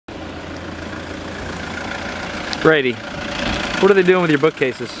Brady, what are they doing with your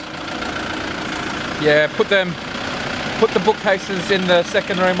bookcases? Yeah, put the bookcases in the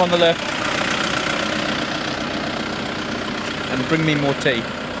second room on the left. And bring me more tea.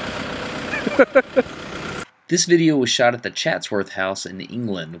 This video was shot at the Chatsworth House in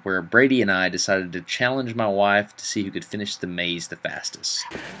England, where Brady and I decided to challenge my wife to see who could finish the maze the fastest.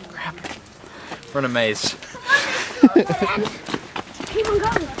 Crap. We're in a maze. Keep on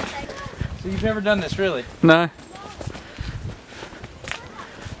going. So you've never done this, really? No.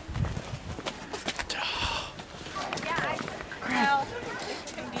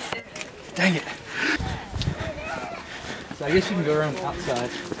 Dang it. So I guess you can go around outside.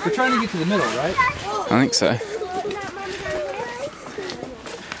 We're trying to get to the middle, right? I think so.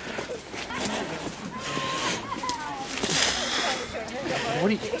 What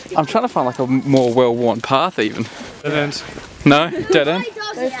do you... I'm trying to find like a more well-worn path even. Dead ends. No? Dead end?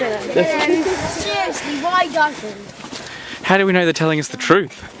 Seriously, why doesn't? How do we know they're telling us the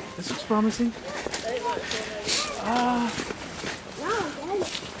truth? This looks promising.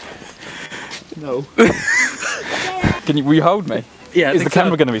 No. Will you hold me? Yeah, Is the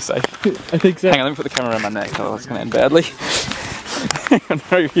camera going to be safe? I think so. Hang on, let me put the camera around my neck, otherwise it's going to end badly. Hang on,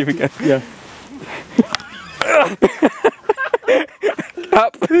 here we go. Yeah.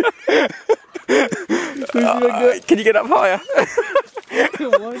 Up! Can you get up higher? 1,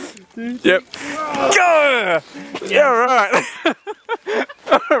 2, 3. Yep. Go! Yeah, right.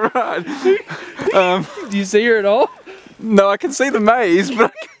 Alright. Do you see her at all? No, I can see the maze,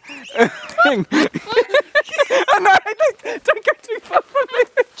 but hang. Oh, no, don't go too far from the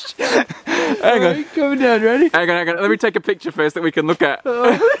edge. Hang on. Coming down, ready? Hang on. Let me take a picture first that we can look at.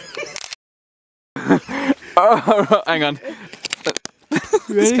 Oh, right, hang on.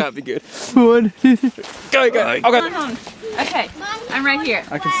 This can't be good. 1, 2, 3. Go. Okay. Okay, I'm right here.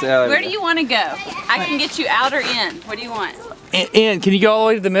 I can see how Where do you want to go? I can get you out or in. What do you want? And can you go all the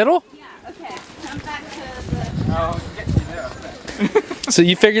way to the middle? Yeah, okay. Come back to the... Oh, get you there. So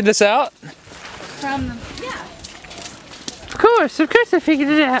you figured this out? From the... Yeah. Of course I figured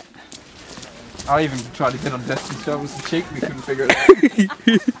it out. I even tried to get on Destiny's Shovels and cheek, we couldn't figure it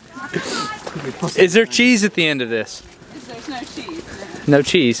out. Is there cheese at the end of this? There's no cheese. No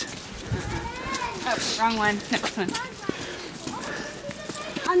cheese. Oh, wrong one. Next one.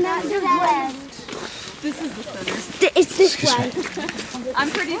 I'm not the way. This is the center. It's this way. I'm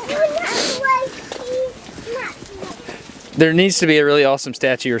pretty No, sure. not the way. Not the way. There needs to be a really awesome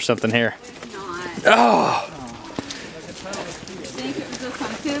statue or something here. It's not. Oh! I think it was this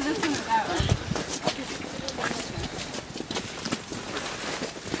one. It's either this one or that one.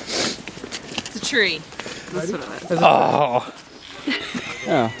 It's a tree. That's what it was. Oh!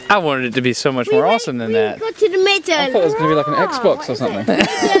 Oh. I wanted it to be so much more awesome than that. Go to the middle. I thought it was going to be like an Xbox or something.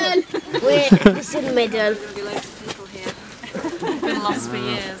 Middle. Wait, it's in the middle. There's going to be loads of people here. Been lost for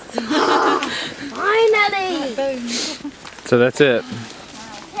years. Finally. So that's it.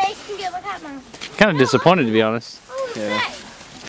 Hey, you can get my camera. Kind of disappointed, to be honest. Oh, Yeah. hey.